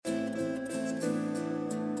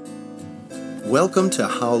Welcome to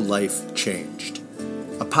How Life Changed,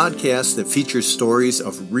 a podcast that features stories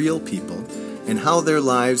of real people and how their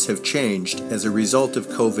lives have changed as a result of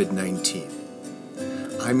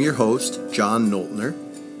COVID-19. I'm your host, John Noltner,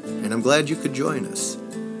 and I'm glad you could join us.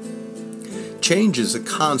 Change is a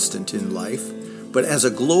constant in life, but as a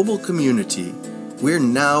global community, we're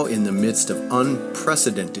now in the midst of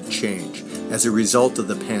unprecedented change as a result of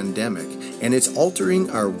the pandemic, and it's altering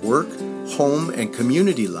our work, home, and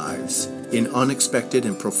community lives in unexpected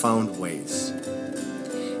and profound ways.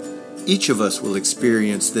 Each of us will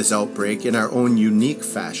experience this outbreak in our own unique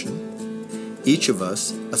fashion, each of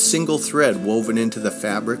us a single thread woven into the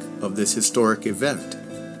fabric of this historic event.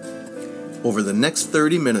 Over the next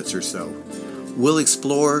 30 minutes or so, we'll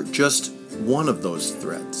explore just one of those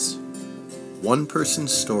threads, one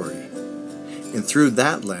person's story, and through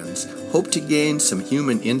that lens, hope to gain some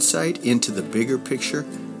human insight into the bigger picture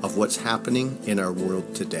of what's happening in our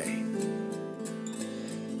world today.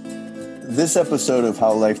 This episode of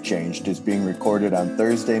How Life Changed is being recorded on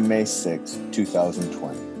Thursday, May 6,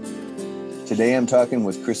 2020. Today I'm talking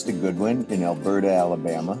with Christa Goodwin in Elberta,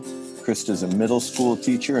 Alabama. Christa's a middle school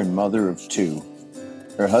teacher and mother of two.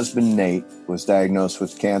 Her husband, Nate, was diagnosed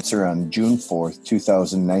with cancer on June 4,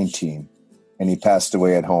 2019, and he passed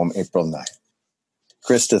away at home April 9.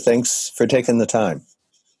 Christa, thanks for taking the time.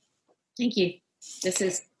 Thank you. This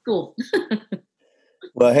is cool.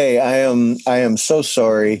 Well, hey, I am so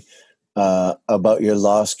sorry about your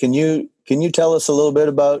loss. Can you tell us a little bit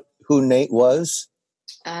about who Nate was?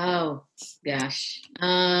 Oh gosh.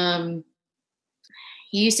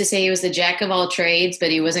 He used to say he was the jack of all trades,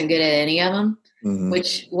 but he wasn't good at any of them,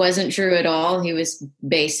 which wasn't true at all. He was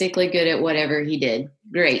basically good at whatever he did.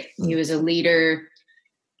 Great. He was a leader.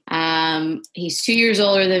 He's 2 years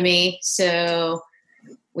older than me, so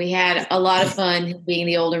we had a lot of fun being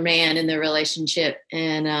the older man in the relationship,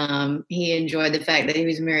 and he enjoyed the fact that he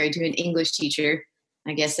was married to an English teacher.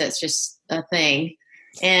 I guess that's just a thing.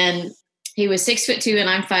 And he was 6'2" and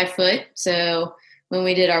I'm 5 foot. So when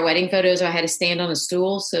we did our wedding photos, I had to stand on a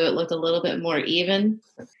stool so it looked a little bit more even.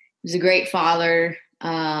 He was a great father.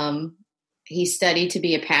 He studied to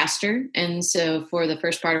be a pastor. And so for the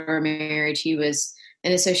first part of our marriage, he was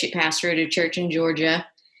an associate pastor at a church in Georgia.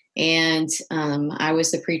 And I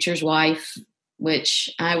was the preacher's wife, which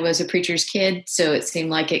I was a preacher's kid. So it seemed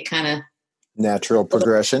like it kind of natural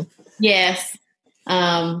progression. Yes.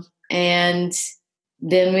 And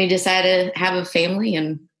then we decided to have a family,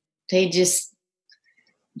 and they just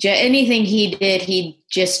anything he did, he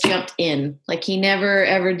just jumped in. Like he never,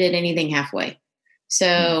 ever did anything halfway.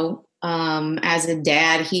 So as a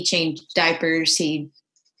dad, he changed diapers.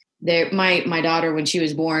 My daughter, when she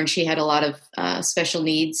was born, she had a lot of special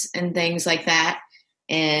needs and things like that.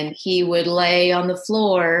 And he would lay on the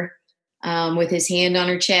floor with his hand on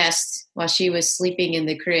her chest while she was sleeping in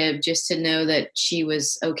the crib just to know that she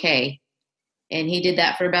was okay. And he did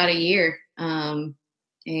that for about a year.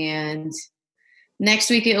 And next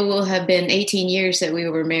week it will have been 18 years that we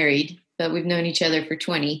were married, but we've known each other for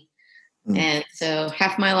 20. And so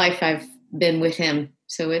half my life I've been with him.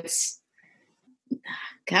 So it's,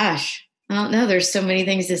 gosh, I don't know. There's so many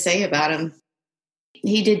things to say about him.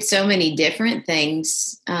 He did so many different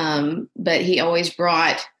things, but he always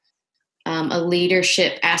brought a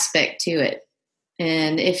leadership aspect to it.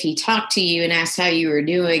 And if he talked to you and asked how you were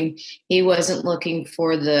doing, he wasn't looking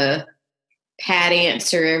for the pat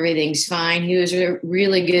answer, everything's fine. He was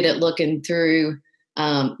really good at looking through,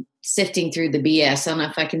 sifting through the BS. I don't know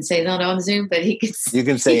if I can say that on Zoom, but he could. You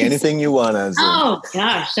can say anything you want on Zoom. Oh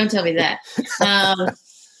gosh, don't tell me that.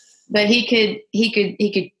 But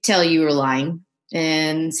he could tell you were lying.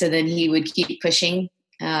 And so then he would keep pushing,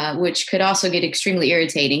 which could also get extremely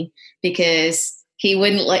irritating because he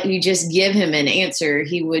wouldn't let you just give him an answer.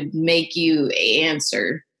 He would make you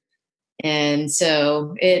answer. And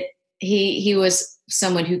so he was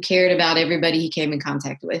someone who cared about everybody he came in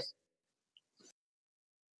contact with.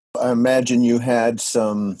 I imagine you had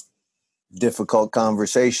some difficult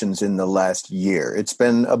conversations in the last year. It's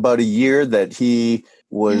been about a year that he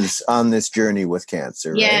was on this journey with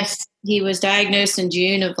cancer, yes, right? He was diagnosed in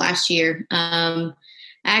June of last year.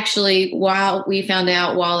 Actually, while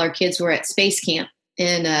our kids were at space camp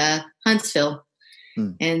in Huntsville.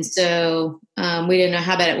 And so we didn't know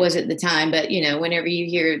how bad it was at the time, but whenever you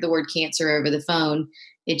hear the word cancer over the phone,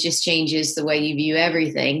 it just changes the way you view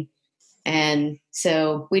everything. And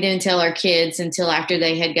so we didn't tell our kids until after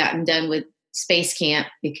they had gotten done with space camp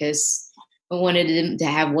because we wanted them to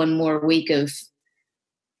have one more week of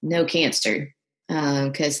no cancer.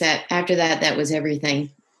 Because after that was everything.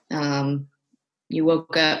 You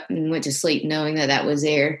woke up and went to sleep knowing that was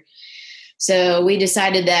there. So we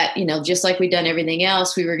decided that, just like we'd done everything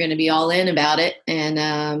else, we were going to be all in about it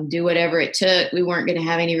and do whatever it took. We weren't going to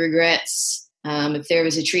have any regrets. If there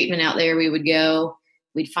was a treatment out there, we would go,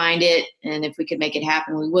 we'd find it. And if we could make it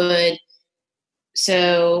happen, we would.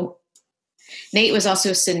 So Nate was also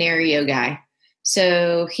a scenario guy.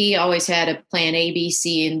 So he always had a plan A, B,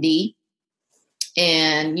 C, and D.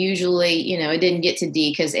 And usually, it didn't get to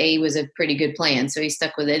D because A was a pretty good plan. So he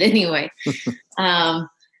stuck with it anyway.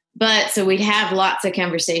 But so we'd have lots of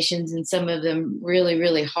conversations and some of them really,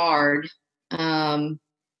 really hard. And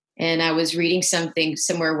I was reading something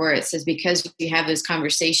somewhere where it says, because you have those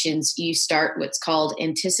conversations, you start what's called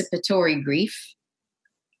anticipatory grief,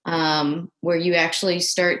 where you actually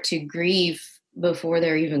start to grieve before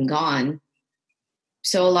they're even gone.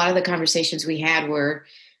 So a lot of the conversations we had were,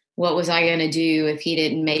 what was I going to do if he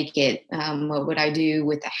didn't make it? What would I do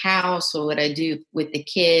with the house? What would I do with the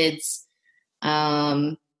kids?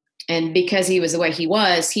 And because he was the way he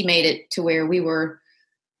was, he made it to where we were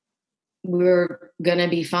going to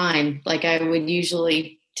be fine. Like I would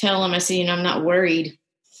usually tell him, I said, I'm not worried.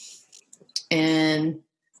 And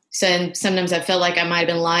so sometimes I felt like I might've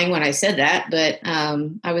been lying when I said that, but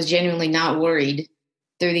I was genuinely not worried.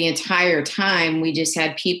 Through the entire time, we just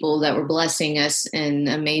had people that were blessing us in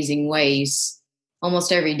amazing ways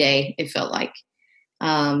almost every day, it felt like.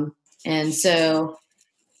 And so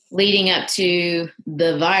leading up to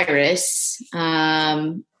the virus,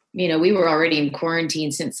 we were already in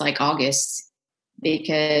quarantine since like August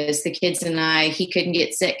because the kids and he couldn't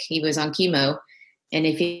get sick. He was on chemo. And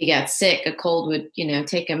if he got sick, a cold would,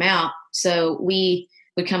 take him out. So we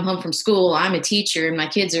would come home from school. I'm a teacher and my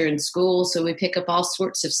kids are in school. So we pick up all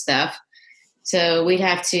sorts of stuff. So we'd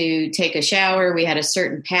have to take a shower. We had a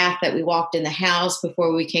certain path that we walked in the house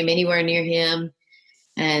before we came anywhere near him.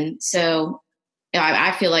 And so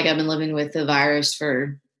I feel like I've been living with the virus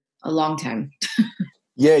for a long time.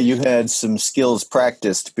 Yeah, you had some skills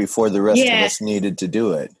practiced before the rest of us needed to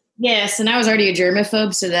do it. Yes, and I was already a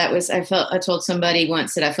germaphobe, so I told somebody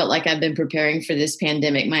once that I felt like I've been preparing for this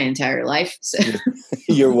pandemic my entire life. So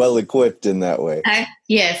you're well equipped in that way.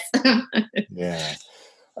 Yes. Yeah.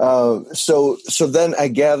 So then I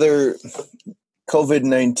gather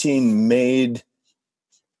COVID-19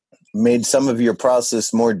 made some of your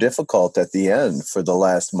process more difficult at the end for the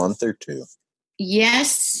last month or two.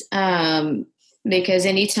 Yes, because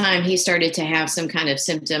anytime he started to have some kind of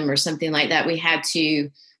symptom or something like that, we had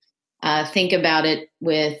to think about it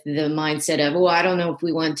with the mindset of, I don't know if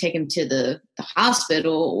we want to take him to the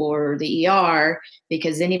hospital or the ER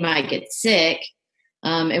because then he might get sick.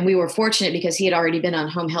 And we were fortunate because he had already been on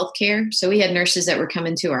home health care. So we had nurses that were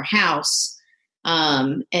coming to our house.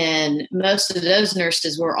 And most of those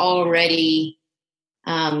nurses were already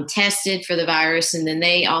tested for the virus. And then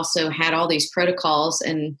they also had all these protocols.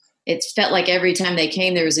 And it felt like every time they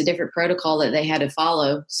came, there was a different protocol that they had to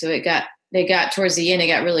follow. So they got towards the end, it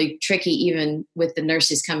got really tricky, even with the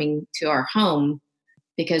nurses coming to our home,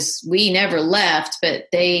 because we never left, but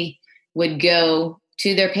they would go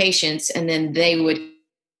to their patients and then they would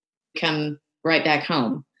come right back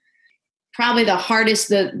home. Probably the hardest,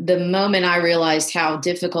 the moment I realized how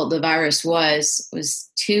difficult the virus was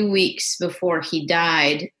 2 weeks before he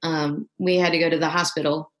died. We had to go to the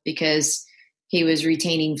hospital because he was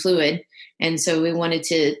retaining fluid. And so we wanted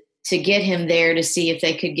to get him there to see if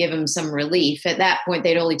they could give him some relief. At that point,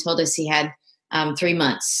 they'd only told us he had 3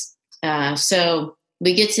 months. So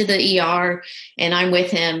we get to the ER and I'm with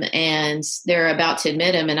him and they're about to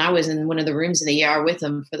admit him. And I was in one of the rooms in the ER with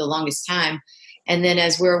him for the longest time. And then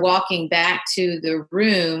as we're walking back to the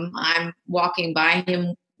room, I'm walking by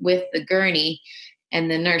him with the gurney and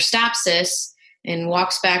the nurse stops us and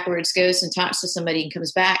walks backwards, goes and talks to somebody and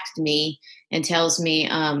comes back to me and tells me,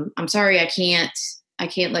 I'm sorry, I can't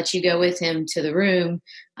let you go with him to the room.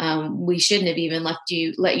 We shouldn't have even let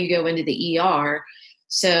you go into the ER.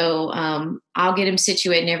 So I'll get him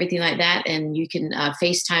situated and everything like that. And you can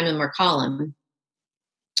FaceTime him or call him.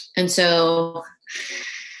 And so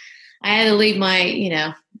I had to leave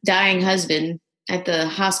my, dying husband at the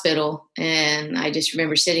hospital. And I just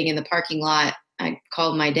remember sitting in the parking lot. I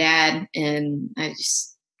called my dad and I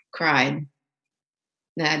just cried.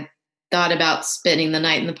 And I thought about spending the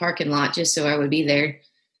night in the parking lot just so I would be there.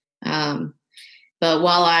 But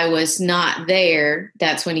while I was not there,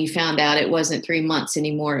 that's when he found out it wasn't 3 months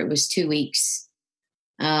anymore. It was 2 weeks.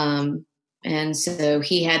 And so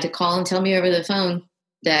he had to call and tell me over the phone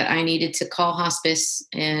that I needed to call hospice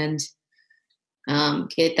and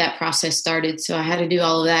get that process started. So I had to do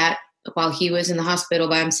all of that while he was in the hospital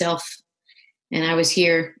by himself. And I was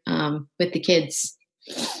here with the kids.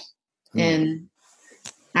 And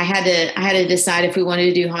I had to decide if we wanted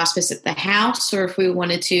to do hospice at the house or if we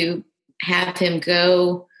wanted to have him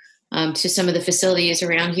go to some of the facilities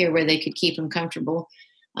around here where they could keep him comfortable.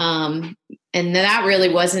 And that really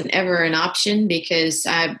wasn't ever an option because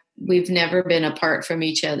we've never been apart from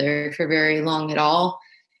each other for very long at all.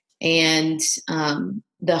 And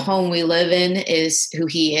the home we live in is who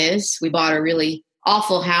he is. We bought a really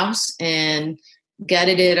awful house and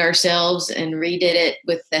gutted it ourselves and redid it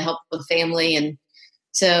with the help of family. And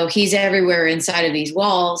so he's everywhere inside of these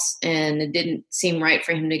walls, and it didn't seem right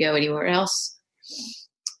for him to go anywhere else.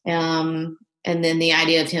 And then the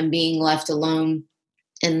idea of him being left alone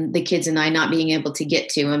and the kids and I not being able to get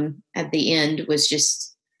to him at the end was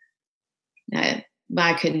just,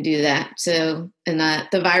 I couldn't do that. So, and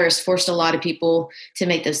the virus forced a lot of people to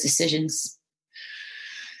make those decisions.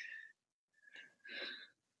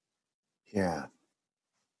 Yeah.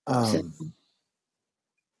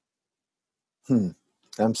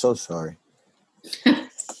 I'm so sorry.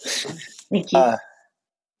 Thank you.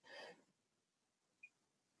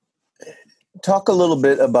 Talk a little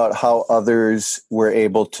bit about how others were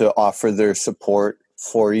able to offer their support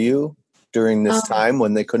for you during this time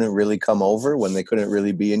when they couldn't really come over, when they couldn't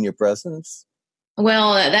really be in your presence.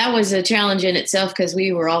 Well, that was a challenge in itself because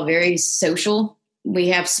we were all very social. We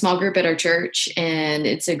have a small group at our church, and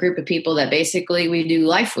it's a group of people that basically we do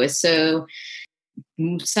life with. So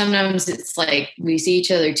sometimes it's like we see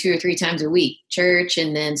each other 2 or 3 times a week, church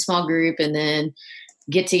and then small group and then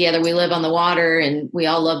get together. We live on the water and we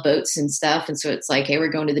all love boats and stuff. And so it's like, hey, we're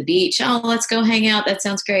going to the beach. Oh, let's go hang out. That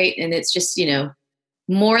sounds great. And it's just,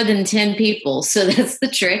 more than 10 people. So that's the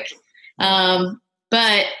trick.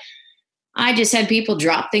 But I just had people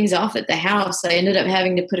drop things off at the house. I ended up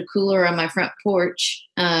having to put a cooler on my front porch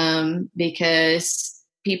because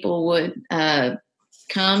people would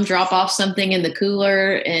come drop off something in the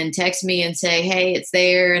cooler and text me and say, hey, it's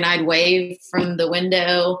there. And I'd wave from the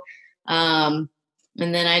window. And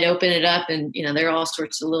then I'd open it up and, there are all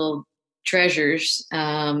sorts of little treasures.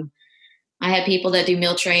 I had people that do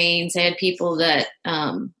meal trains. I had people that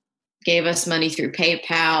gave us money through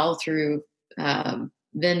PayPal, through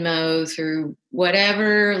Venmo, through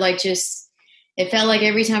whatever. It felt like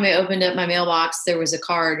every time I opened up my mailbox, there was a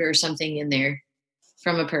card or something in there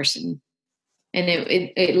from a person. And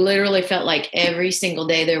it literally felt like every single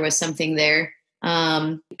day there was something there.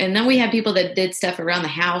 And then we had people that did stuff around the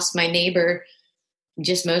house. My neighbor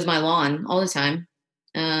just mows my lawn all the time.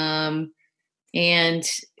 And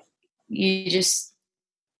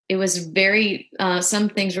it was very, some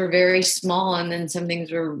things were very small and then some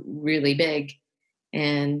things were really big.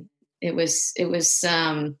 And it was,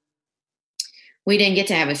 we didn't get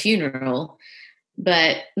to have a funeral,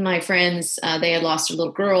 but my friends, they had lost a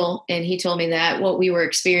little girl, and he told me that what we were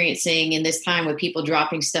experiencing in this time with people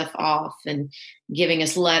dropping stuff off and giving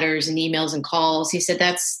us letters and emails and calls, he said,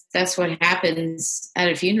 that's what happens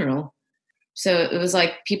at a funeral. So it was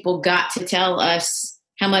like people got to tell us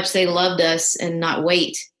how much they loved us and not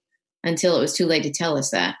wait until it was too late to tell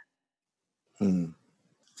us that. It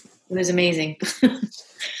was amazing.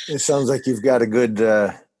 It sounds like you've got a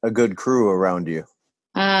good crew around you.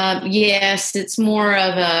 Yes, it's more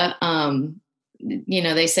of a,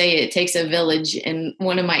 they say it takes a village. And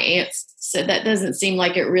one of my aunts said that doesn't seem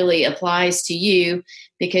like it really applies to you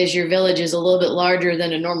because your village is a little bit larger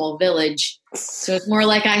than a normal village. So it's more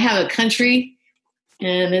like I have a country,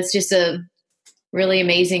 and it's just a really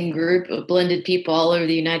amazing group of blended people all over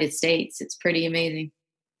the United States. It's pretty amazing.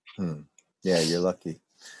 Yeah, you're lucky.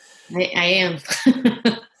 I am.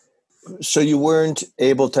 So you weren't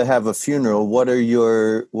able to have a funeral. What are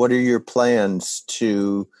your plans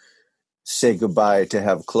to say goodbye, to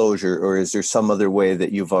have closure, or is there some other way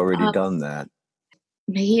that you've already done that?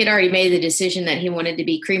 He had already made the decision that he wanted to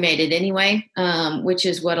be cremated anyway, which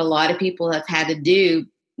is what a lot of people have had to do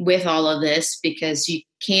with all of this because you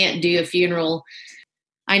can't do a funeral.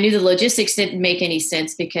 I knew the logistics didn't make any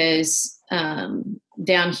sense because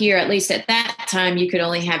down here, at least at that time, you could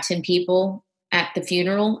only have 10 people at the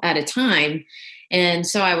funeral at a time. And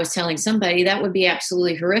so I was telling somebody that would be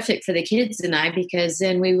absolutely horrific for the kids and I, because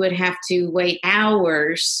then we would have to wait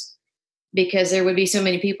hours because there would be so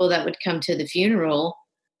many people that would come to the funeral.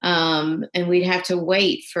 And we'd have to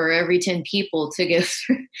wait for every 10 people to go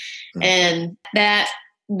through. And that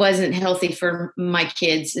wasn't healthy for my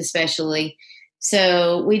kids, especially.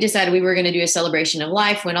 So we decided we were going to do a celebration of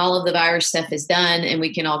life when all of the virus stuff is done and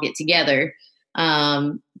we can all get together.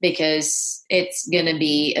 Because it's going to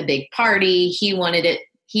be a big party. He wanted it.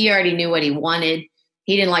 He already knew what he wanted.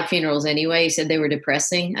 He didn't like funerals anyway. He said they were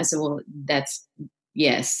depressing. I said, well, that's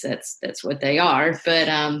what they are.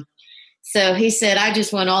 But, So he said, I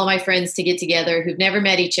just want all my friends to get together who've never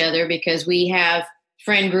met each other, because we have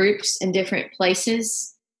friend groups in different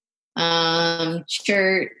places,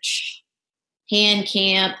 church, hand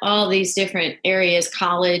camp, all these different areas,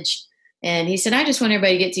 college. And he said, I just want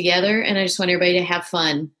everybody to get together, and I just want everybody to have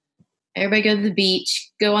fun. Everybody go to the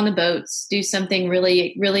beach, go on the boats, do something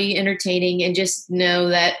really, really entertaining, and just know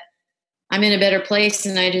that I'm in a better place,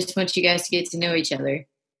 and I just want you guys to get to know each other.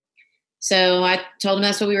 So I told him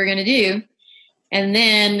that's what we were going to do. And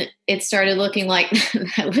then it started looking like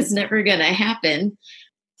that was never going to happen.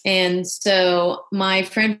 And so my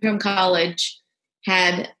friend from college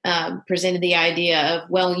had presented the idea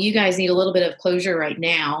of, well, you guys need a little bit of closure right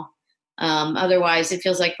now. Otherwise, it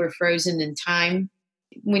feels like we're frozen in time.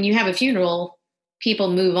 When you have a funeral,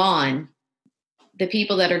 people move on. The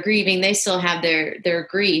people that are grieving, they still have their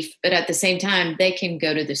grief, but at the same time, they can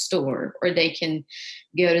go to the store, or they can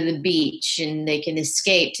go to the beach, and they can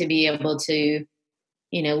escape to be able to,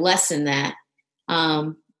 lessen that.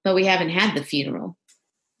 But we haven't had the funeral.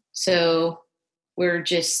 So we're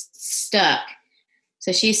just stuck.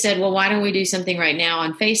 So she said, well, why don't we do something right now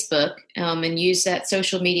on Facebook, and use that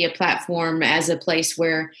social media platform as a place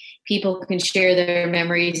where people can share their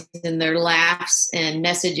memories and their laughs and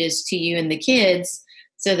messages to you and the kids,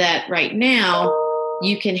 so that right now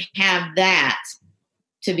you can have that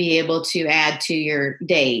to be able to add to your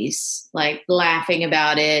days, like laughing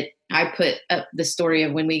about it. I put up the story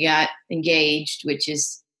of when we got engaged, which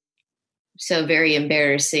is so very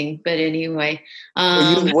embarrassing. But anyway,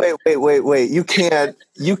 wait. You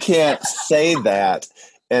can't say that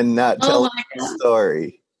and not tell the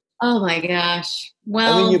story. Oh my gosh.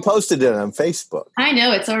 Well, I mean, you posted it on Facebook. I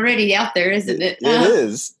know, it's already out there, isn't it? It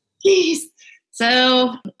is. Geez.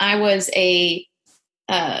 So I was a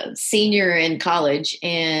senior in college,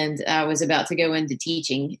 and I was about to go into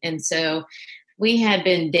teaching. And so we had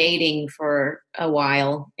been dating for a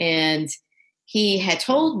while, and he had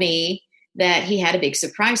told me that he had a big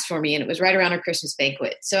surprise for me, and it was right around our Christmas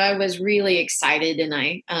banquet. So I was really excited, and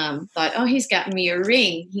I thought, oh, he's gotten me a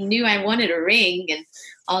ring. He knew I wanted a ring and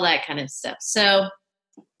all that kind of stuff. So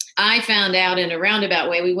I found out in a roundabout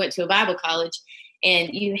way. We went to a Bible college, and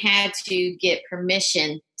you had to get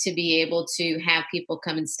permission to be able to have people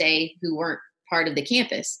come and stay who weren't part of the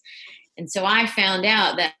campus. And so I found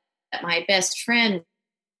out that my best friend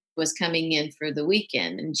was coming in for the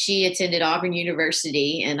weekend, and she attended Auburn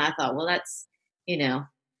University. And I thought, well, that's,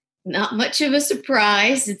 not much of a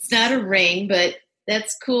surprise. It's not a ring, but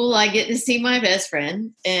that's cool. I get to see my best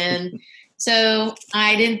friend. And so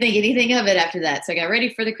I didn't think anything of it after that. So I got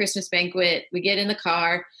ready for the Christmas banquet. We get in the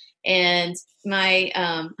car, and my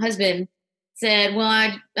husband said,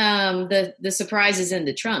 well, the surprise is in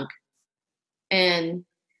the trunk. And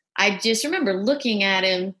I just remember looking at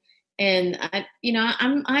him, and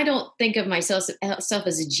I don't think of myself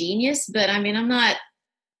as a genius, but I mean, I'm not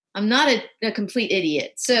a complete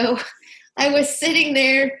idiot. So I was sitting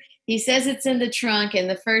there. He says it's in the trunk, and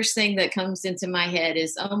the first thing that comes into my head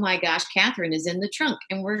is, oh my gosh, Catherine is in the trunk,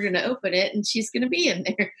 and we're going to open it, and she's going to be in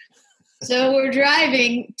there. So we're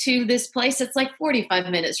driving to this place that's like 45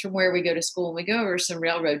 minutes from where we go to school, and we go over some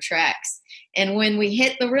railroad tracks. And when we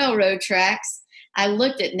hit the railroad tracks, I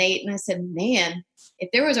looked at Nate and I said, man,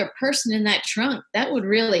 if there was a person in that trunk, that would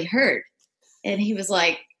really hurt. And he was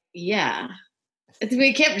like, yeah.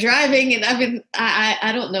 We kept driving, and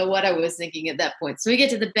I don't know what I was thinking at that point. So we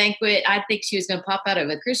get to the banquet. I think she was going to pop out of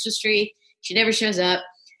a Christmas tree. She never shows up.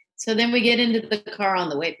 So then we get into the car on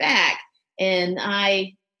the way back, and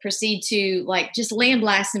I proceed to just land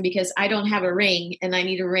blasting because I don't have a ring, and I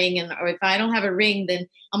need a ring. Or if I don't have a ring, then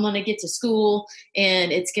I'm going to get to school,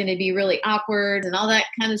 and it's going to be really awkward and all that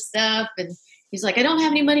kind of stuff. And he's like, I don't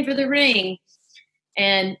have any money for the ring.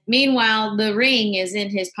 And meanwhile, the ring is in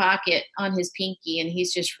his pocket on his pinky, and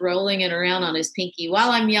he's just rolling it around on his pinky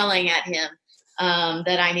while I'm yelling at him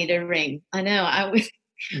that I need a ring. I know. I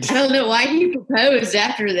don't know why he proposed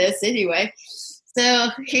after this anyway. So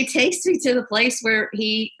he takes me to the place where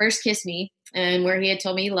he first kissed me and where he had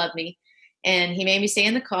told me he loved me. And he made me stay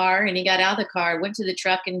in the car, and he got out of the car, went to the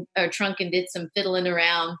trunk and did some fiddling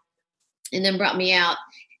around, and then brought me out.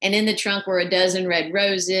 And in the trunk were a dozen red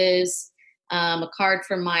roses, a card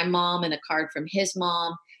from my mom and a card from his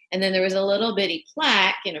mom. And then there was a little bitty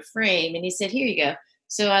plaque in a frame, and he said, here you go.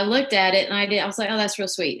 So I looked at it, and I was like, oh, that's real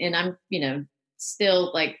sweet. And I'm,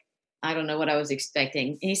 still I don't know what I was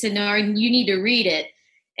expecting. And he said, no, you need to read it.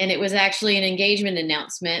 And it was actually an engagement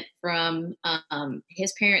announcement from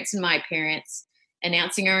his parents and my parents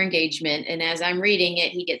announcing our engagement. And as I'm reading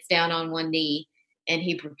it, he gets down on one knee and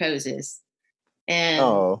he proposes.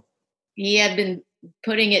 And he had been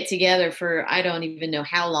putting it together for I don't even know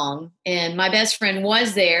how long. And my best friend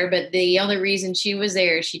was there, but the only reason she was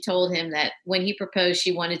there, she told him that when he proposed,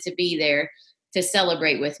 she wanted to be there to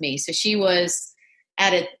celebrate with me. So she was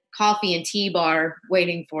at a coffee and tea bar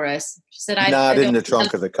waiting for us. She said, Not in the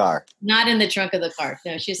trunk of the car. Not in the trunk of the car.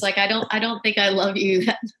 No, she's like, I don't think I love you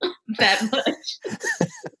that much.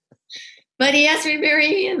 But he asked me to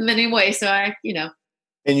marry him anyway. So I.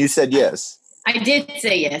 And you said yes. I did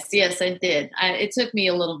say yes. Yes, I did. It took me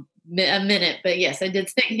a minute, but yes, I did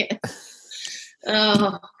say yes.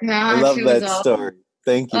 Oh, gosh. I love that story.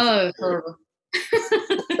 Thank you. Oh, it was horrible.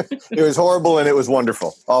 It was horrible and it was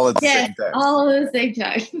wonderful all at the same time. All at the same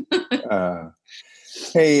time.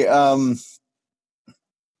 Hey,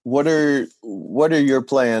 what are your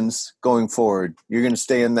plans going forward? You're going to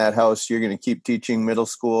stay in that house. You're going to keep teaching middle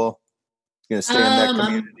school. You're going to stay in that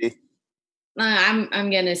community. I'm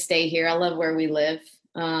going to stay here. I love where we live.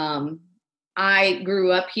 I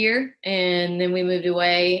grew up here and then we moved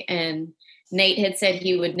away, and Nate had said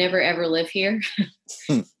he would never ever live here.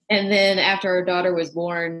 And then after our daughter was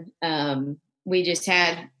born, we just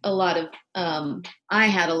had a lot of, I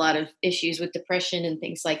had a lot of issues with depression and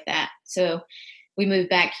things like that. So we moved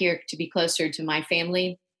back here to be closer to my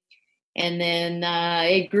family. And then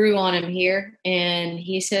it grew on him here. And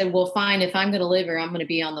he said, well, fine, if I'm going to live here, I'm going to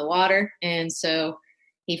be on the water. And so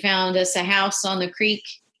he found us a house on the creek.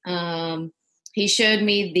 He showed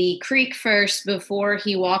me the creek first before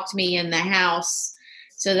he walked me in the house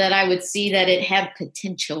so that I would see that it had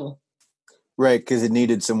potential. Right, because it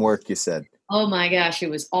needed some work, you said. Oh, my gosh,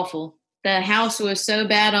 it was awful. The house was so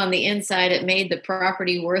bad on the inside, it made the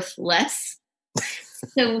property worth less.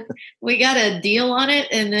 So we got a deal on it,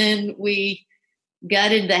 and then we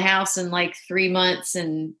gutted the house in like 3 months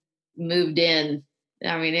and moved in.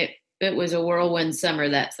 I mean, it was a whirlwind summer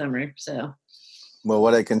that summer. So, well,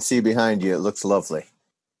 what I can see behind you, it looks lovely.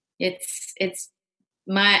 It's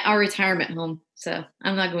our retirement home, so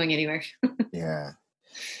I'm not going anywhere. Yeah.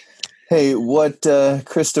 Hey,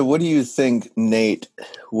 Christa, what do you think Nate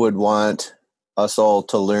would want us all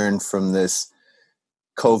to learn from this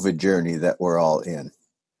COVID journey that we're all in?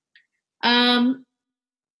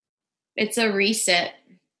 It's a reset.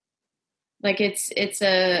 Like it's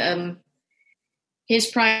his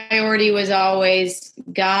priority was always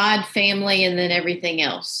God, family, and then everything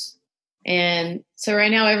else. And so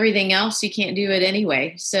right now, everything else, you can't do it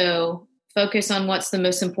anyway. So focus on what's the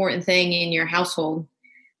most important thing in your household.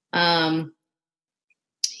 There's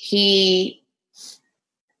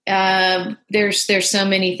so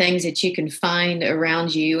many things that you can find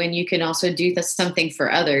around you, and you can also do something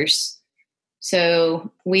for others.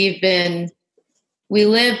 So have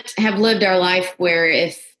lived our life where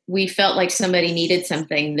if we felt like somebody needed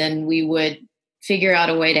something, then we would figure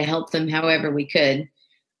out a way to help them however we could.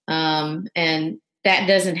 And that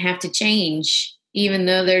doesn't have to change, even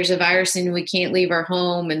though there's a virus and we can't leave our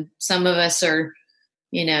home. And some of us are,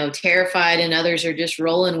 terrified, and others are just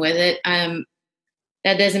rolling with it.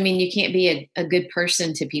 That doesn't mean you can't be a good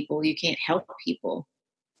person to people. You can't help people.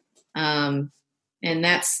 And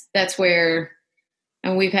that's where,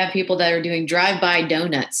 and we've had people that are doing drive-by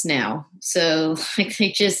donuts now. So like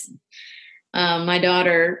they just, my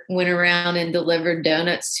daughter went around and delivered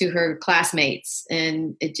donuts to her classmates,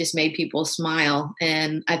 and it just made people smile.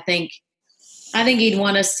 And I think he'd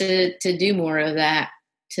want us to do more of that,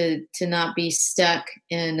 to not be stuck.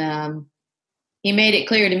 And he made it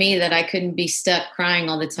clear to me that I couldn't be stuck crying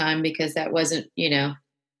all the time, because that wasn't,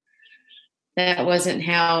 that wasn't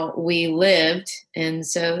how we lived. And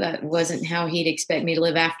so that wasn't how he'd expect me to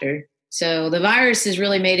live after. So the virus has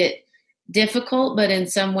really made it difficult, but in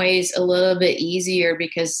some ways a little bit easier,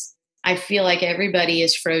 because I feel like everybody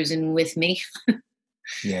is frozen with me.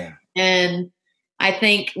 Yeah. And I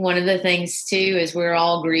think one of the things too is we're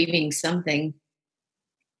all grieving something.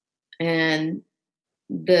 And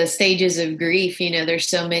the stages of grief, there's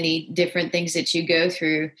so many different things that you go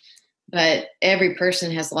through, but every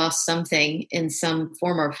person has lost something in some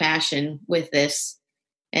form or fashion with this.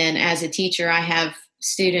 And as a teacher, I have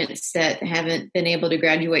students that haven't been able to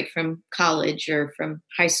graduate from college or from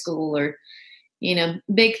high school, or,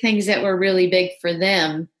 big things that were really big for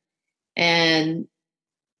them. And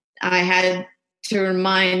I had to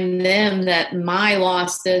remind them that my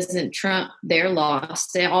loss doesn't trump their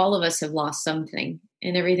loss. All of us have lost something,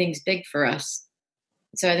 and everything's big for us.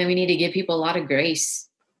 So I think we need to give people a lot of grace.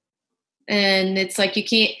 And it's like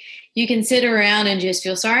you can sit around and just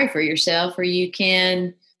feel sorry for yourself, or you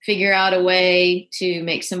can figure out a way to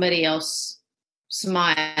make somebody else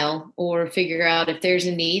smile, or figure out if there's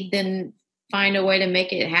a need, then find a way to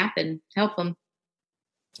make it happen. Help them.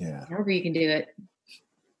 Yeah. However you can do it.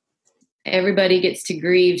 everybody gets to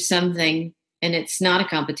grieve something, and it's not a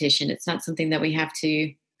competition. It's not something that we have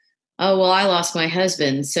to, oh, well, I lost my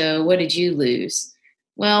husband, so what did you lose?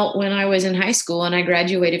 Well, when I was in high school and I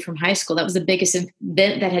graduated from high school, that was the biggest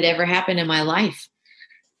event that had ever happened in my life.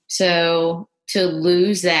 So to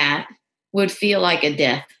lose that would feel like a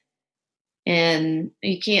death. And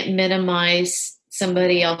you can't minimize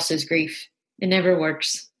somebody else's grief. It never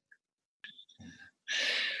works.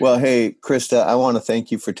 Well, hey, Christa, I want to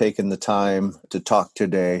thank you for taking the time to talk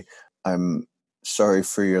today. I'm sorry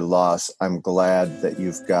for your loss. I'm glad that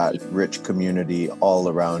you've got rich community all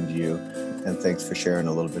around you. And thanks for sharing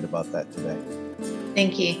a little bit about that today.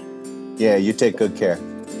 Thank you. Yeah, you take good care.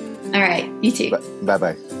 All right, you too.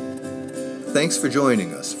 Bye-bye. Thanks for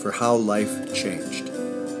joining us for How Life Changed.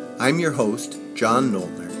 I'm your host, John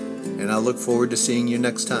Noltner, and I look forward to seeing you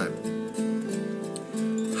next time.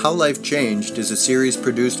 How Life Changed is a series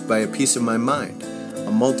produced by A Piece of My Mind,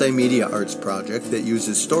 a multimedia arts project that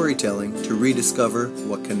uses storytelling to rediscover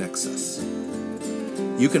what connects us.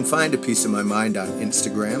 You can find A Piece of My Mind on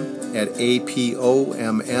Instagram at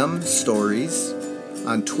APOMM Stories,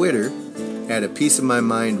 on Twitter at A Piece of My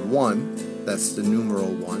Mind 1, that's the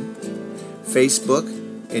numeral 1, Facebook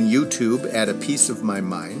and YouTube at A Piece of My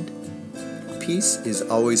Mind. Peace is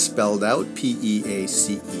always spelled out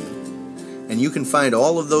P-E-A-C-E. And you can find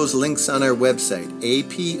all of those links on our website,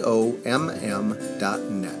 apomm.net.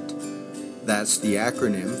 That's the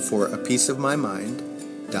acronym for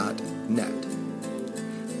apieceofmymind.net.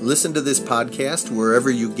 Listen to this podcast wherever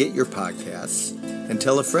you get your podcasts, and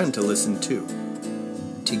tell a friend to listen too.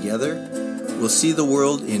 Together, we'll see the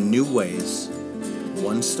world in new ways,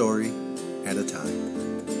 one story at a time.